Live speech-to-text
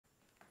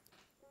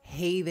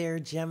Hey there,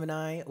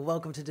 Gemini.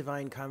 Welcome to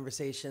Divine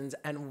Conversations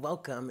and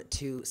welcome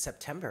to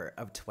September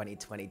of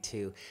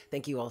 2022.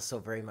 Thank you all so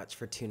very much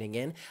for tuning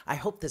in. I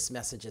hope this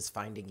message is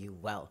finding you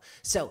well.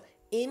 So,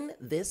 in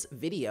this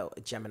video,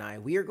 Gemini,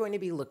 we are going to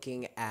be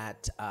looking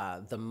at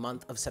the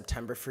month of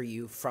September for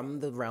you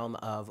from the realm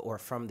of, or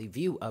from the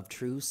view of,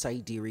 true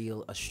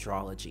sidereal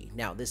astrology.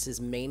 Now, this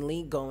is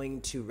mainly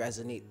going to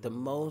resonate the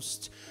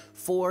most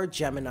for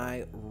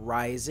Gemini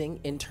rising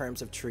in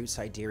terms of true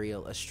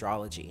sidereal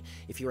astrology.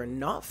 If you are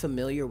not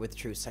familiar with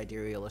true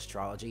sidereal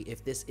astrology,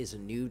 if this is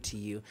new to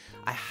you,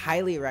 I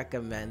highly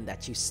recommend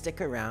that you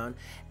stick around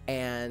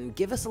and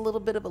give us a little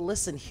bit of a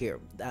listen here.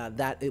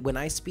 That when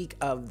I speak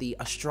of the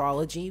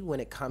astrology, when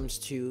it comes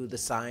to the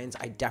signs,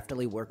 I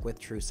definitely work with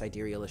true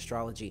sidereal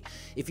astrology.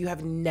 If you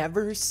have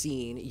never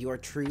seen your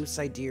true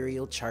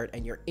sidereal chart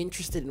and you're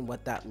interested in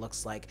what that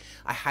looks like,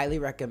 I highly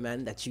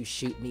recommend that you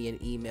shoot me an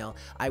email.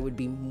 I would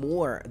be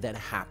more than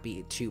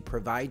happy to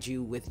provide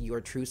you with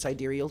your true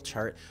sidereal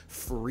chart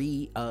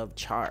free of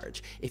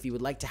charge. If you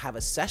would like to have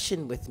a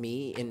session with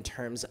me in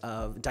terms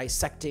of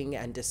dissecting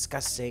and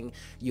discussing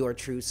your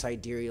true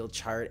sidereal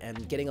chart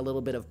and getting a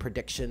little bit of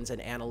predictions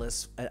and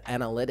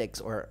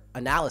analytics or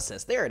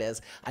analysis, there it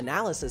is,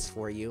 analysis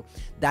for you,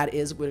 that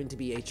is going to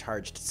be a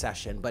charged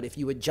session. But if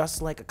you would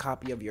just like a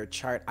copy of your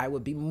chart, I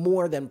would be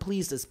more than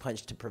pleased as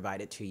punch to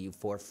provide it to you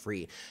for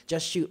free.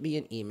 Just shoot me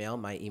an email.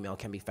 My email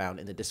can be found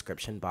in the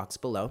description box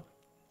below.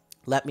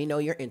 Let me know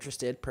you're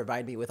interested.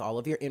 Provide me with all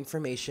of your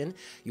information,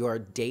 your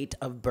date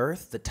of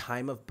birth, the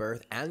time of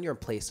birth, and your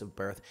place of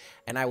birth,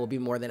 and I will be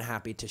more than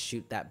happy to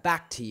shoot that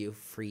back to you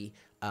free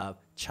of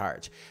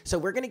charge. So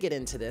we're going to get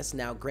into this.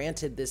 Now,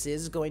 granted, this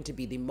is going to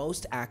be the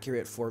most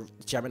accurate for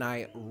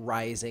Gemini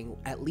rising,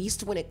 at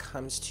least when it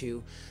comes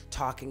to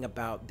talking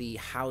about the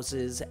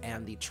houses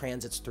and the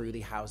transits through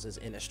the houses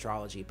in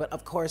astrology. But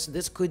of course,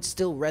 this could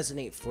still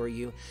resonate for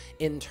you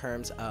in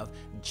terms of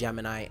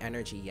Gemini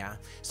energy, yeah?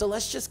 So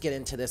let's just get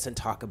into this and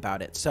talk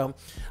about it. So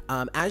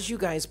as you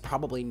guys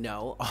probably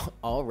know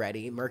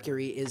already,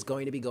 Mercury is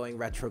going to be going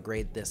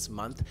retrograde this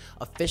month.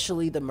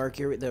 Officially,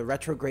 the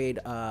retrograde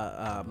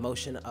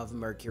motion of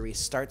Mercury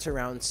starts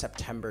around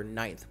September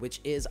 9th, which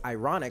is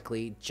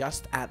ironically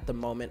just at the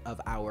moment of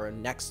our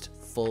next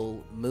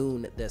full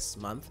moon this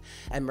month,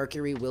 and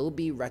Mercury will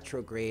be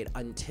retrograde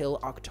until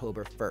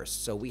October 1st.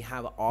 So we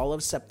have all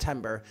of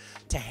September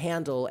to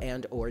handle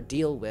and or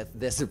deal with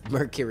this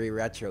Mercury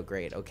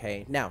retrograde,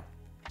 okay? Now,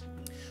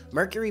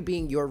 Mercury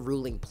being your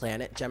ruling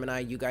planet, Gemini,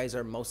 you guys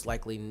are most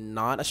likely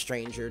not a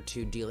stranger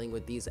to dealing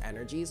with these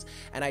energies,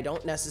 and I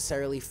don't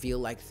necessarily feel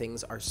like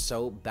things are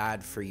so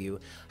bad for you.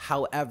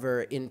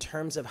 However, in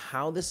terms of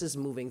how this is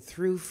moving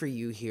through for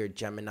you here,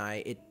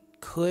 Gemini, it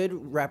could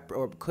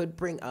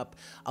bring up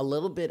a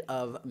little bit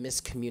of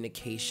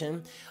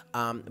miscommunication,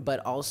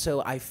 but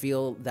also I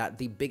feel that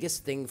the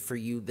biggest thing for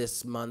you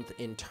this month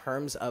in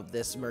terms of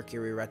this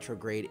Mercury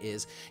retrograde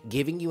is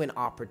giving you an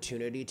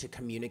opportunity to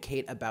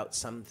communicate about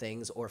some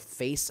things or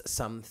face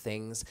some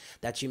things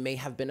that you may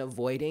have been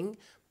avoiding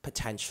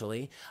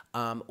potentially,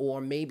 or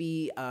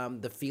maybe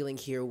the feeling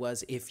here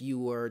was if you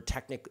were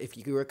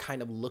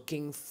kind of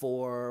looking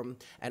for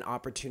an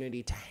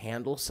opportunity to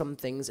handle some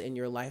things in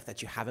your life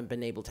that you haven't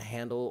been able to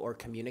handle or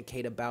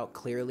communicate about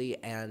clearly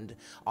and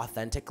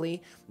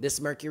authentically,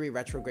 this Mercury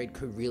retrograde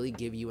could really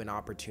give you an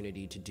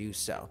opportunity to do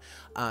so.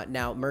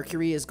 Now,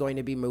 Mercury is going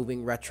to be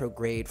moving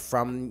retrograde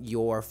from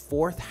your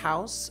fourth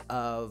house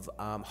of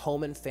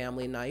home and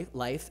family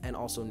life and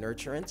also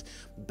nurturance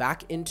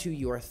back into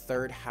your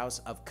third house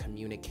of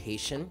communication.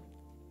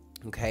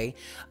 Okay.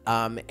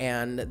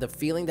 And the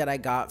feeling that I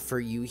got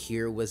for you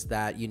here was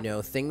that, you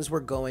know, things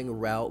were going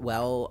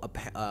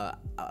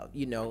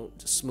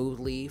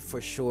smoothly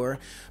for sure.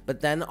 But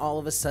then all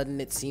of a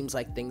sudden it seems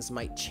like things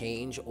might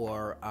change,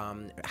 or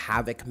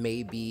havoc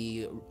may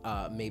be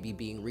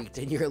being wreaked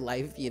in your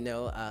life. You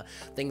know,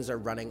 things are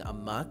running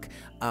amok.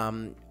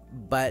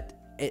 But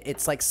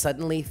it's like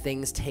suddenly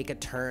things take a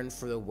turn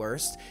for the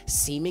worst,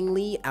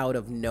 seemingly out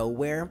of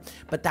nowhere.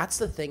 But that's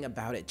the thing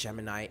about it,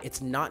 Gemini. It's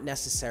not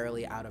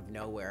necessarily out of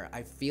nowhere.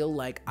 I feel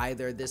like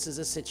either this is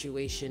a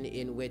situation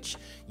in which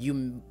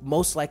you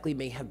most likely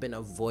may have been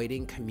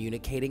avoiding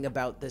communicating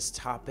about this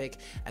topic.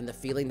 And the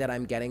feeling that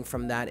I'm getting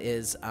from that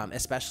is,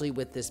 especially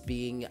with this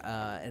being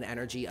an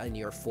energy in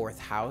your fourth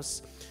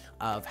house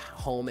of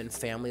home and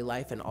family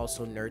life and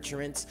also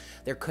nurturance,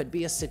 there could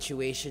be a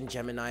situation,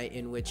 Gemini,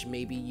 in which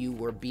maybe you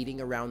were beating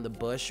around the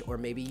bush, or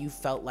maybe you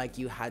felt like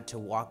you had to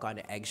walk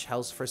on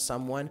eggshells for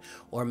someone,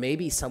 or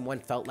maybe someone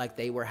felt like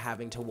they were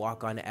having to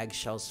walk on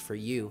eggshells for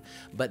you.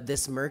 But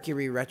this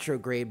Mercury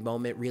retrograde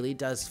moment really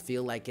does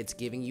feel like it's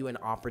giving you an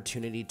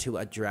opportunity to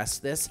address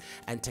this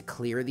and to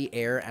clear the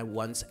air at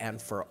once and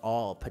for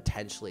all,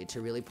 potentially, to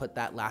really put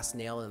that last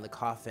nail in the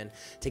coffin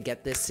to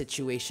get this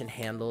situation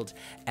handled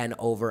and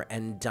over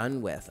and done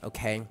with,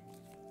 okay?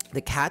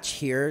 The catch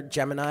here,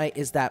 Gemini,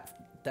 is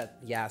that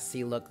Yeah,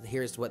 see, look,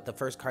 here's what the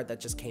first card that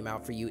just came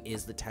out for you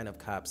is the Ten of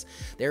Cups.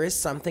 There is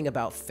something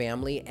about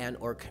family and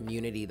or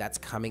community that's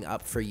coming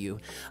up for you.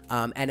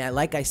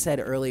 Like I said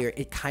earlier,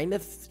 it kind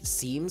of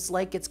seems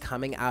like it's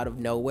coming out of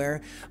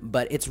nowhere,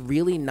 but it's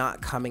really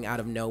not coming out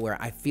of nowhere.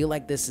 I feel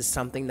like this is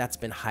something that's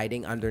been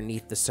hiding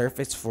underneath the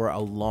surface for a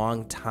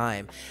long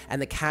time.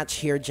 And the catch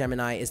here,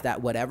 Gemini, is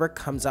that whatever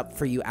comes up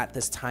for you at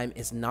this time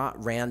is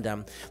not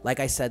random. Like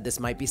I said, this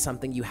might be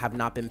something you have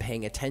not been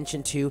paying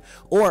attention to,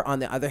 or on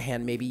the other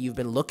hand, maybe you've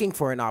been looking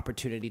for an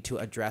opportunity to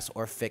address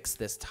or fix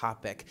this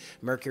topic.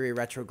 Mercury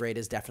retrograde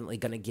is definitely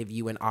going to give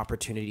you an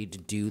opportunity to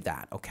do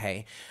that,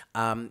 okay?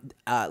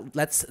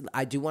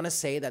 I do want to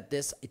say that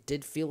it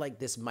did feel like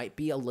this might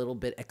be a little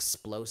bit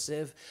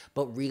explosive,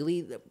 but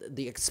really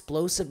the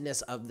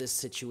explosiveness of this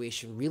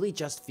situation really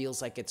just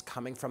feels like it's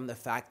coming from the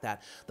fact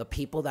that the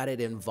people that it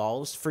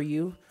involves for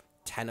you,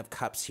 Ten of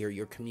Cups here,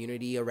 your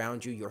community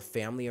around you, your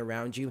family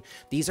around you,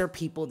 these are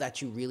people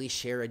that you really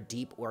share a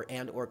deep or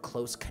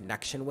close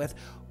connection with,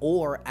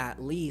 or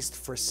at least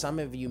for some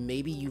of you,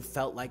 maybe you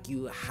felt like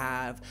you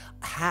have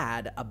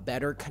had a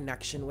better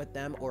connection with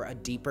them or a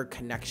deeper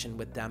connection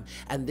with them.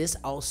 And this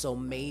also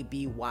may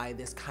be why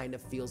this kind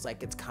of feels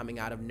like it's coming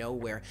out of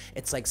nowhere.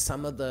 It's like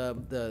some of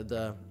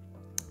the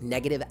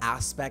negative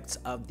aspects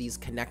of these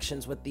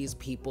connections with these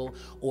people,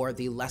 or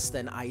the less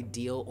than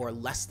ideal or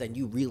less than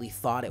you really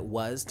thought it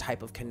was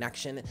type of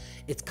connection,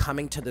 it's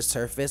coming to the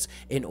surface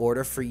in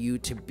order for you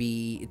to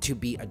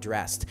be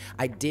addressed.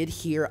 I did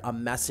hear a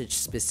message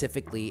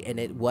specifically, and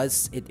it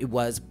was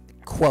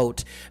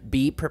quote,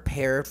 be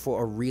prepared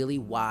for a really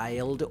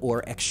wild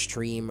or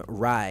extreme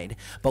ride.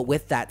 But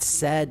with that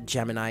said,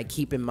 Gemini,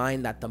 keep in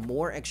mind that the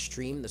more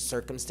extreme the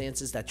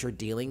circumstances that you're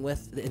dealing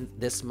with in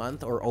this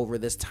month or over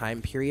this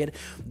time period,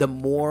 the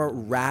more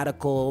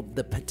radical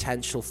the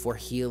potential for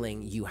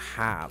healing you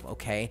have,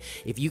 okay?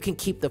 If you can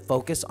keep the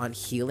focus on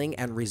healing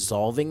and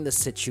resolving the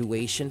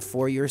situation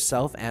for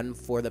yourself and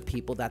for the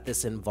people that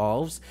this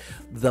involves,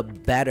 the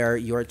better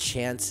your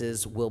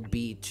chances will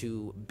be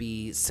to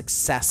be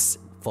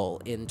successful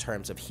in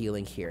terms of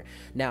healing here.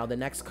 Now, the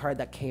next card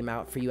that came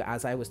out for you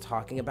as I was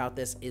talking about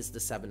this is the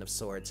Seven of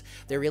Swords.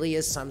 There really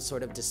is some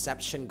sort of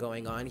deception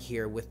going on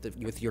here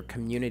with your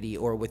community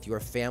or with your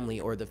family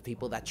or the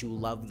people that you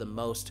love the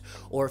most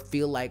or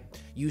feel like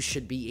you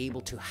should be able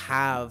to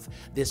have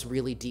this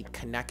really deep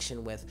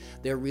connection with.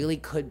 There really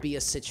could be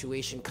a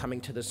situation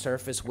coming to the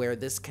surface where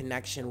this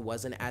connection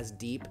wasn't as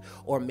deep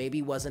or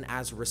maybe wasn't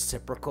as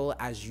reciprocal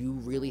as you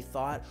really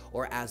thought,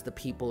 or as the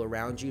people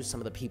around you,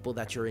 some of the people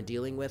that you're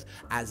dealing with,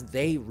 as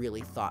they really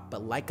thought.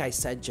 But like I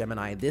said,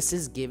 Gemini, this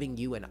is giving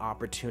you an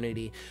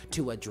opportunity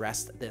to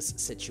address this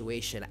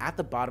situation. At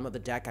the bottom of the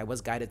deck, I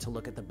was guided to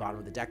look at the bottom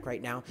of the deck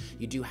right now.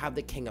 You do have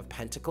the King of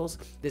Pentacles.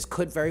 This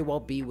could very well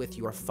be with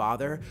your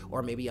father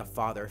or maybe a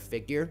father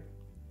figure.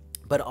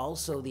 But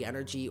also the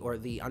energy or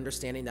the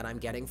understanding that I'm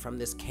getting from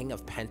this King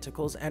of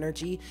Pentacles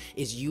energy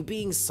is you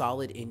being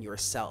solid in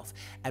yourself.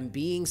 And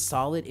being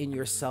solid in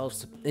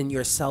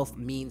yourself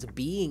means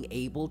being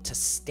able to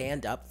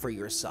stand up for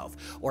yourself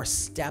or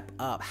step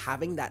up,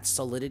 having that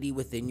solidity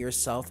within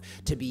yourself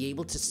to be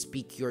able to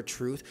speak your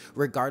truth,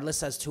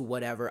 regardless as to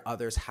whatever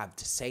others have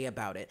to say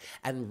about it.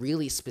 And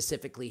really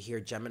specifically here,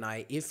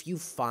 Gemini, if you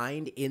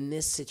find in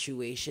this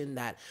situation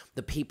that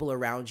the people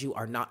around you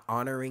are not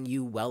honoring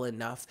you well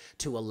enough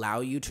to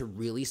allow you to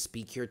really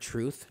speak your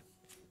truth,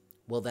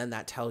 well, then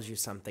that tells you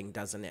something,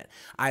 doesn't it?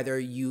 Either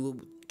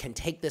you can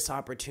take this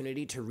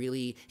opportunity to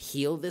really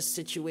heal this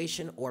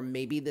situation, or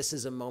maybe this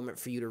is a moment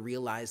for you to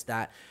realize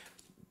that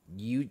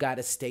you got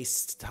to stay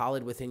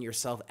solid within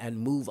yourself and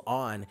move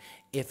on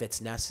if it's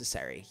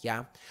necessary.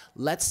 Yeah.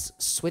 Let's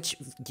switch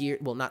gear.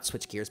 Well, not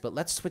switch gears, but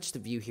let's switch the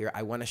view here.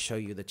 I want to show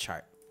you the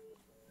chart.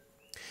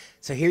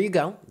 So here you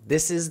go.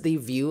 This is the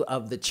view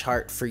of the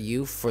chart for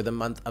you for the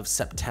month of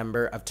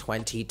September of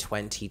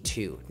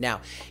 2022. Now,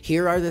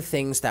 here are the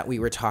things that we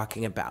were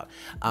talking about.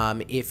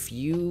 If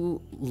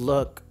you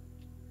look,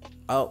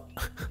 oh,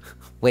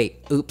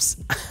 wait, oops.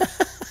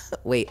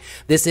 Wait,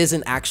 this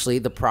isn't actually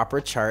the proper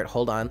chart.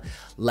 Hold on.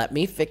 Let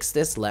me fix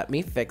this. Let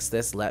me fix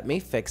this. Let me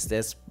fix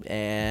this.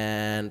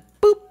 And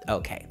boop.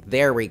 Okay,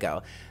 there we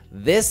go.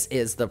 This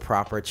is the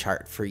proper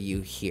chart for you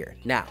here.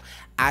 Now,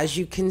 as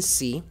you can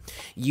see,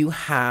 you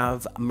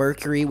have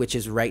Mercury, which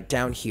is right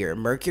down here.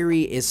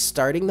 Mercury is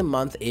starting the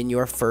month in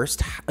your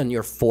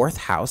fourth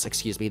house.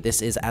 Excuse me.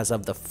 This is as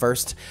of the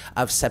 1st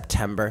of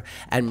September,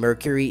 and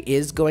Mercury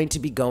is going to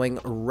be going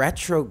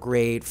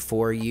retrograde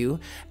for you.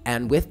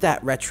 And with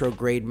that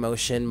retrograde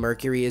motion,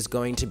 Mercury is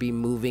going to be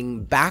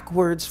moving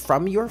backwards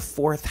from your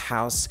 4th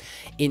house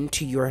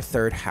into your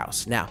 3rd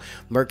house. Now,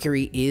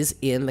 Mercury is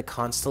in the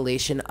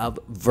constellation of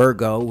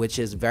Virgo, which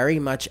is very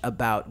much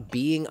about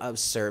being of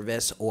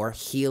service or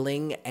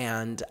healing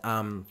and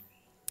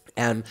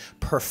and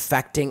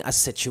perfecting a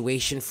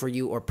situation for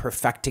you or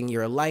perfecting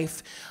your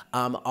life.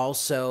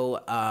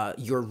 Also,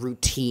 your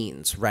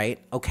routines, right?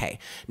 Okay.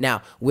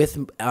 Now, with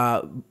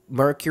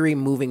Mercury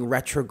moving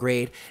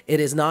retrograde,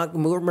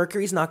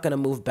 Mercury's not going to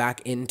move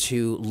back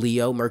into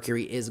Leo.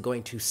 Mercury is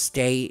going to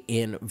stay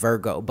in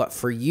Virgo. But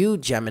for you,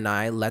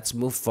 Gemini, let's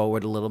move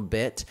forward a little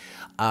bit.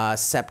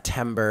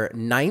 September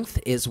 9th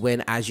is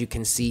when, as you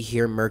can see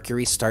here,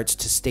 Mercury starts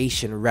to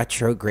station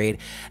retrograde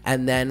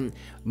and then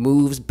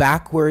moves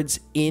backwards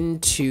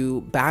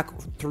back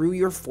through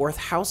your 4th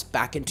house,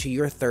 back into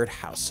your 3rd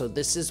house. So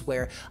this is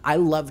where I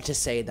love to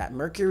say that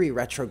Mercury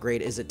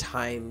retrograde is a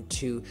time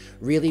to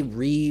really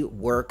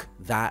rework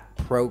that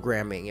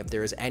programming. If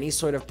there is any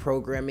sort of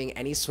programming,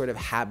 any sort of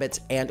habits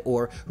and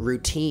or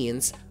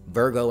routines,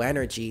 Virgo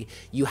energy,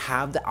 you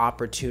have the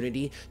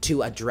opportunity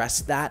to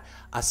address that,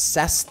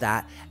 assess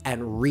that,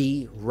 and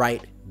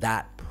rewrite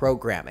that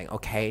programming.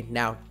 Okay.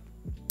 Now,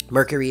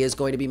 Mercury is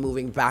going to be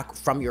moving back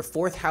from your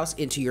 4th house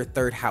into your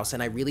 3rd house.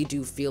 And I really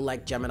do feel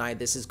like, Gemini,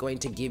 this is going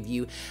to give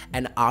you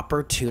an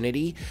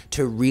opportunity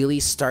to really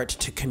start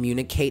to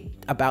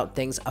communicate about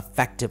things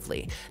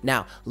effectively.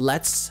 Now,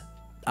 let's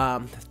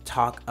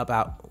talk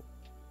about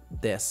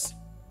this.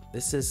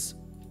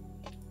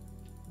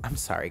 I'm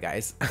sorry,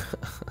 guys.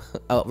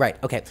 Oh, right.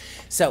 Okay.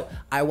 So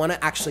I want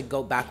to actually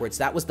go backwards.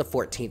 That was the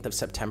 14th of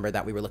September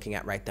that we were looking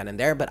at right then and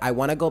there. But I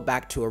want to go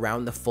back to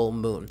around the full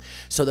moon.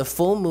 So the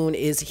full moon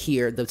is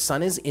here. The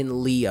sun is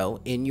in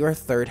Leo in your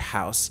 3rd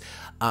house.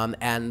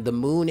 And the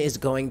moon is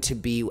going to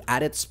be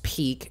at its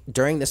peak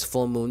during this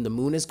full moon. The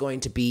moon is going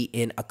to be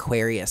in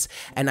Aquarius.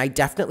 And I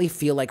definitely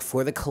feel like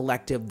for the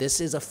collective,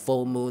 this is a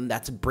full moon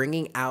that's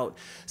bringing out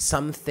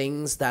some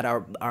things that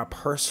are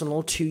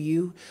personal to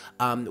you,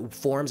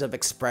 forms of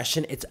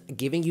expression. It's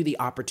giving you the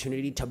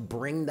opportunity to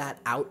bring that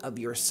out of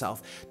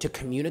yourself, to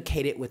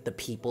communicate it with the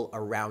people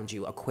around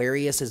you.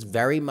 Aquarius is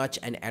very much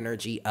an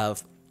energy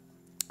of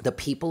the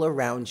people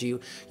around you,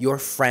 your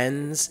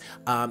friends,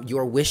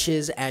 your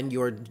wishes and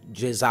your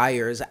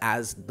desires,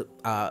 as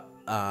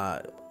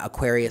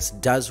Aquarius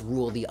does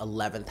rule the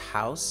 11th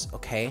house,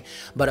 okay?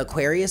 But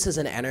Aquarius is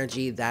an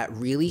energy that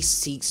really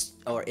seeks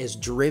or is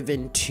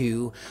driven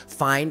to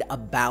find a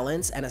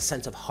balance and a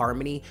sense of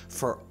harmony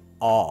for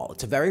all.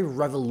 It's a very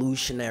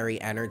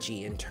revolutionary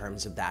energy in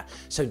terms of that.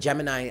 So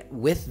Gemini,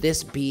 with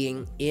this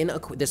being in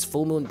this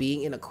full moon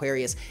being in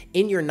Aquarius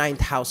in your 9th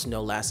house,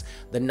 no less,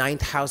 the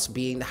 9th house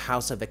being the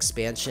house of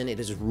expansion, it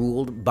is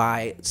ruled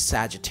by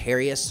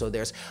Sagittarius. So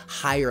there's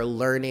higher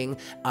learning,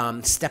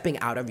 stepping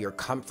out of your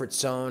comfort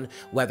zone,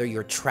 whether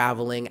you're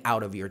traveling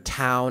out of your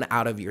town,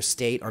 out of your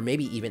state, or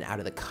maybe even out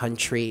of the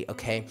country,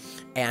 okay?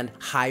 And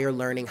higher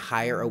learning,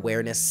 higher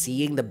awareness,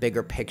 seeing the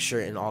bigger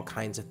picture in all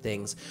kinds of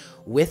things.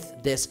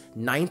 With this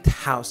 9th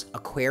house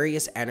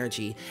Aquarius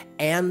energy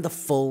and the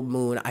full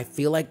moon, I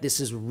feel like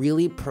this is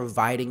really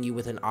providing you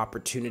with an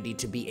opportunity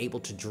to be able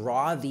to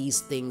draw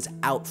these things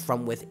out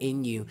from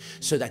within you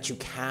so that you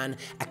can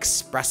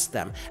express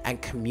them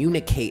and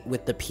communicate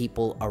with the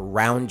people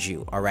around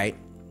you, all right?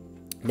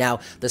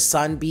 Now, the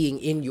sun being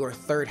in your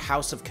 3rd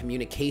house of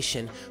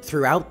communication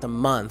throughout the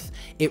month,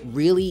 it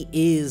really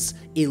is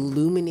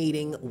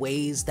illuminating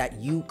ways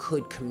that you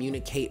could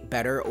communicate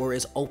better, or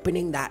is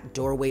opening that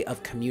doorway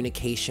of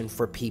communication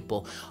for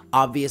people.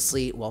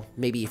 Obviously, well,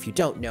 maybe if you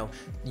don't know,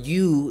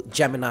 you,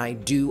 Gemini,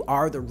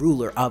 are the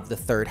ruler of the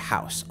 3rd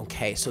house,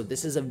 okay? So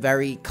this is a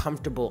very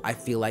comfortable, I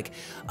feel like,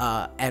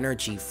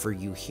 energy for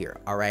you here,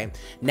 all right?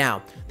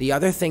 Now, the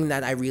other thing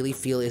that I really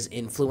feel is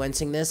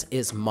influencing this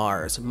is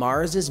Mars.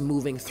 Mars is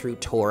moving through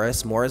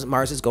Taurus.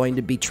 Mars is going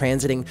to be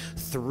transiting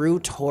through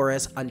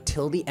Taurus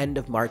until the end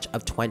of March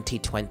of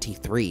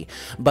 2023.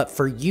 But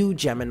for you,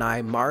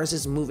 Gemini, Mars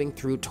is moving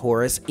through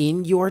Taurus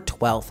in your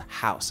 12th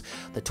house.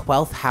 The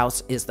 12th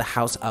house is the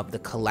house of the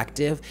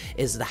collective,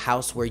 is the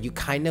house where you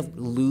kind of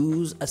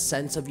lose a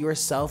sense of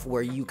yourself,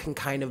 where you can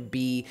kind of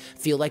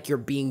feel like you're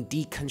being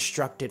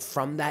deconstructed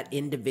from that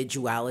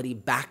individuality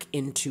back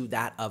into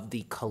that of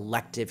the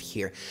collective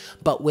here.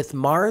 But with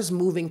Mars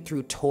moving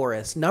through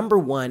Taurus, number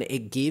one,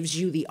 it gives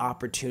you the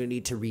opportunity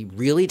to be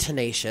really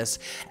tenacious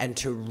and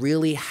to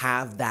really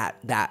have that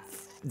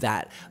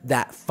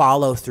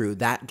follow through,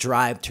 that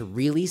drive to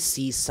really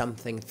see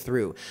something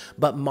through.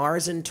 But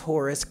Mars and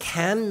Taurus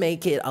can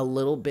make it a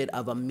little bit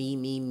of a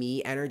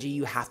me energy.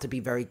 You have to be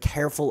very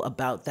careful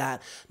about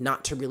that,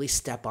 not to really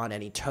step on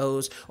any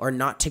toes, or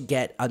not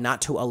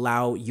to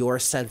allow your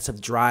sense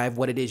of drive,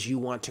 what it is you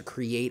want to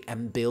create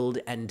and build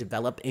and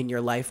develop in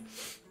your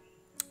life,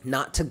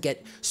 not to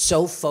get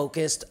so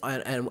focused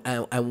and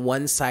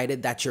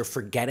one-sided that you're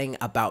forgetting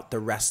about the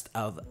rest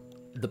of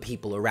the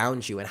people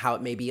around you and how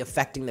it may be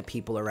affecting the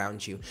people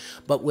around you.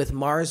 But with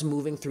Mars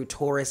moving through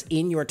Taurus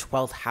in your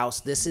 12th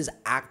house, this is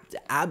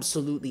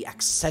absolutely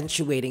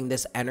accentuating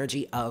this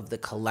energy of the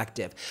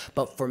collective.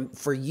 But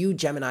for you,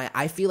 Gemini,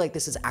 I feel like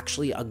this is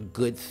actually a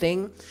good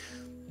thing.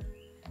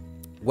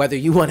 whether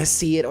you want to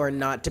see it or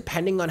not,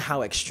 depending on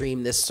how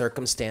extreme this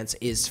circumstance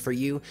is for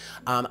you.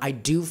 I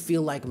do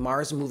feel like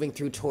Mars moving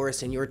through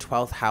Taurus in your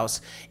 12th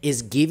house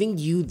is giving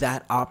you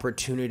that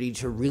opportunity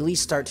to really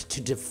start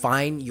to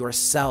define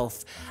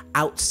yourself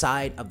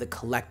outside of the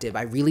collective.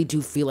 I really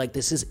do feel like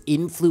this is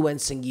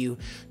influencing you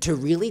to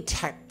really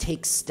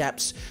take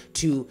steps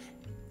to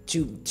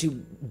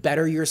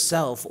better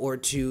yourself, or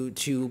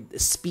to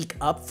speak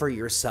up for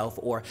yourself,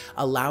 or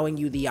allowing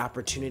you the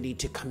opportunity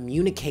to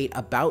communicate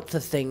about the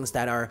things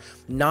that are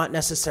not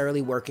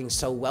necessarily working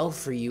so well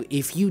for you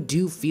if you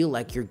do feel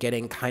like you're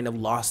getting kind of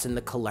lost in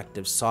the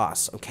collective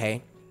sauce,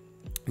 okay?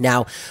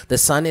 Now, the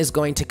sun is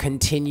going to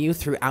continue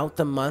throughout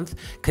the month,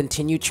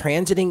 continue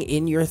transiting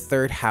in your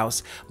 3rd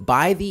house.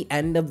 By the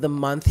end of the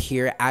month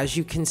here, as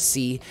you can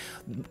see,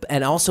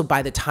 and also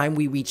by the time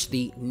we reach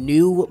the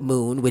new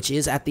moon, which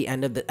is at the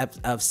end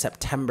of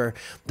September,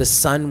 the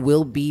sun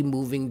will be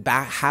moving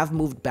back, have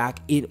moved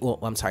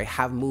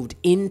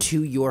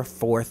into your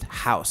 4th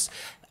house,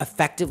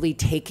 effectively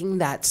taking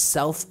that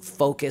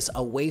self-focus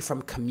away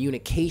from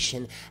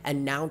communication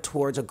and now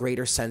towards a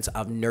greater sense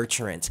of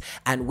nurturance.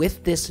 And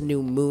with this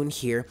new moon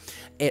here,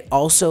 it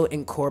also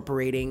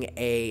incorporating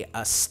a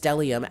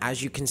stellium,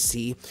 as you can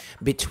see,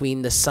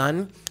 between the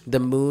sun, the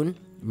moon,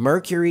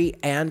 Mercury,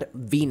 and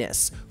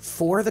Venus.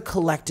 For the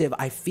collective,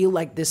 I feel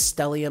like this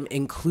stellium,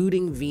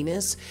 including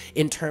Venus,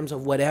 in terms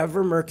of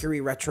whatever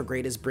Mercury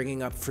retrograde is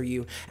bringing up for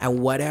you, and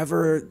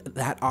whatever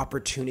that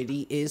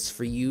opportunity is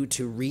for you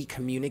to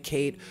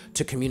recommunicate,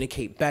 to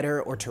communicate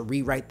better, or to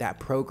rewrite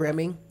that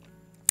programming,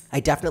 I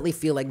definitely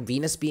feel like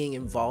Venus being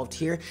involved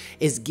here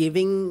is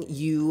giving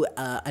you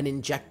an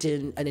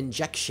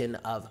injection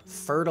of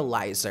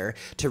fertilizer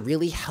to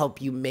really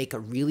help you make a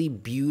really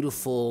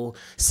beautiful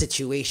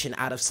situation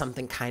out of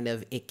something kind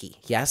of icky.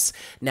 Yes.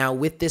 Now,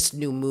 with this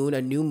new moon,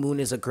 a new moon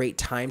is a great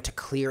time to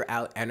clear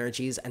out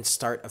energies and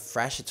start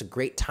afresh. It's a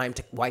great time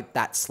to wipe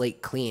that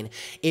slate clean.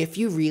 If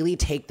you really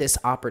take this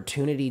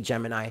opportunity,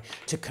 Gemini,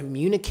 to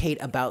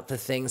communicate about the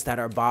things that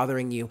are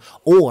bothering you,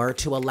 or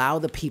to allow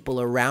the people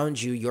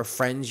around you, your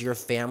friends, your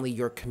family,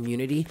 your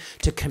community,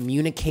 to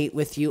communicate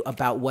with you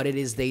about what it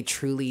is they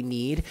truly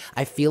need,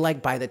 I feel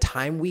like by the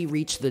time we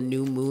reach the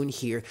new moon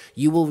here,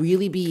 you will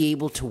really be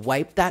able to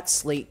wipe that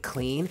slate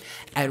clean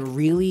and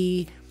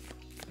really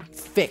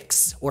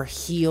fix or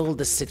heal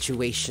the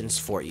situations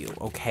for you,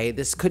 okay?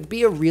 This could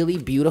be a really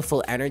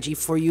beautiful energy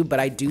for you, but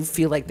I do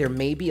feel like there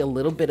may be a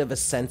little bit of a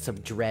sense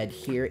of dread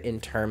here in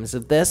terms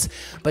of this,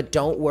 but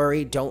don't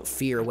worry, don't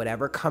fear.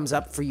 Whatever comes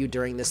up for you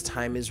during this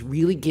time is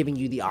really giving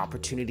you the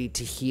opportunity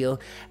to heal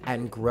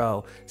and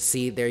grow.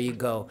 See, there you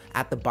go.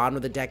 At the bottom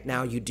of the deck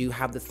now, you do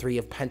have the 3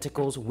 of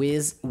Pentacles,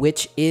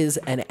 which is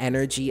an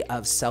energy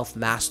of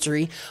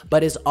self-mastery,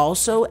 but is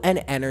also an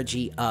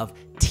energy of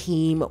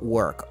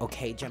teamwork,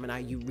 okay, Gemini?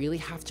 You really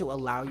have to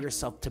allow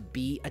yourself to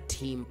be a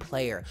team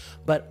player,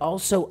 but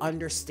also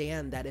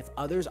understand that if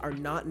others are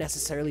not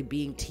necessarily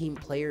being team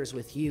players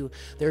with you,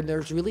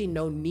 there's really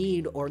no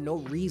need or no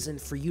reason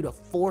for you to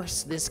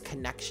force this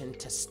connection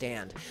to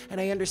stand. And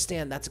I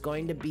understand that's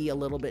going to be a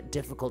little bit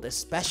difficult,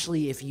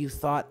 especially if you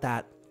thought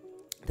that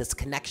this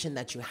connection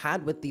that you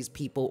had with these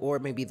people, or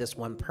maybe this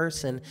one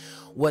person,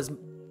 was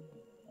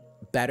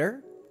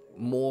better,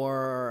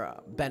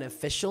 more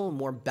beneficial,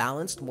 more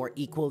balanced, more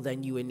equal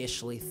than you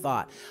initially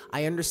thought.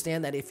 I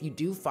understand that if you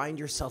do find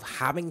yourself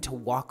having to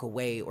walk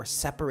away or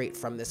separate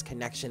from this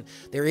connection,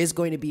 there is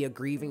going to be a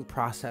grieving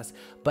process,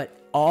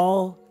 but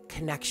all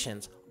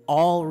connections,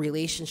 all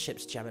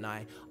relationships,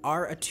 Gemini,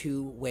 are a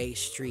two-way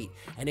street.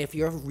 And if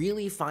you're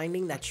really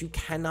finding that you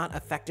cannot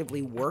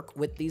effectively work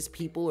with these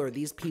people, or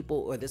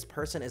this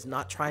person is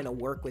not trying to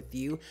work with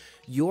you,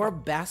 your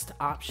best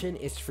option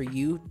is for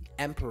you,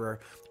 Emperor,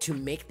 to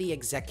make the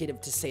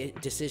executive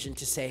decision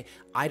to say,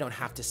 I don't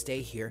have to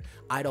stay here.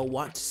 I don't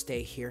want to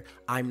stay here.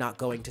 I'm not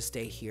going to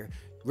stay here.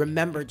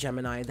 Remember,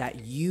 Gemini,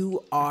 that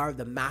you are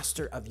the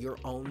master of your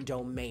own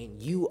domain.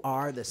 You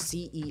are the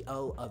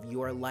CEO of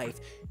your life.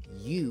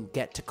 You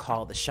get to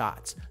call the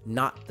shots,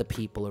 not the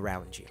people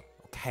around you,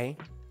 okay?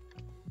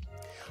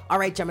 All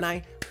right, Gemini,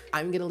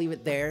 I'm going to leave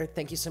it there.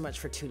 Thank you so much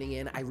for tuning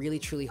in. I really,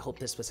 truly hope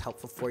this was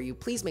helpful for you.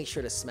 Please make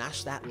sure to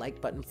smash that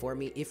like button for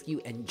me if you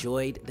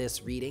enjoyed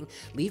this reading.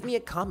 Leave me a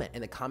comment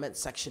in the comment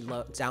section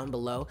down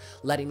below,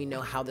 letting me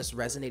know how this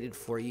resonated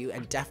for you,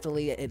 and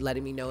definitely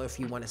letting me know if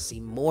you want to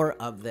see more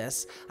of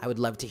this. I would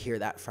love to hear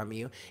that from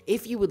you.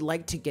 If you would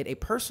like to get a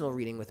personal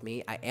reading with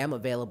me, I am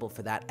available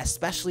for that,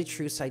 especially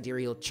true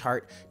sidereal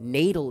chart,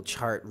 natal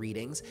chart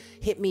readings.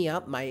 Hit me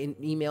up. My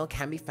email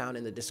can be found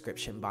in the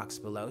description box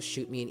below.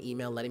 Shoot me an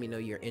email letting me know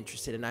you're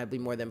interested, and I'd be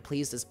more than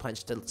pleased as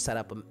punch to set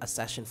up a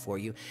session for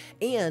you.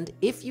 And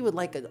if you would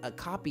like a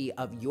copy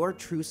of your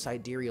true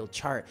sidereal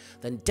chart,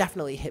 then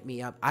definitely hit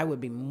me up. I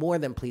would be more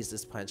than pleased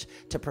as punch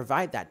to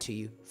provide that to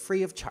you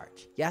free of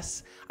charge.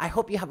 Yes, I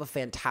hope you have a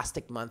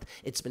fantastic month.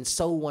 It's been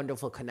so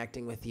wonderful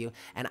connecting with you,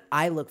 and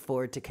I look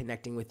forward to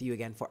connecting with you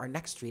again for our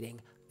next reading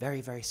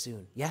very, very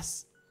soon.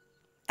 Yes?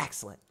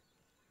 Excellent.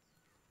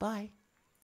 Bye.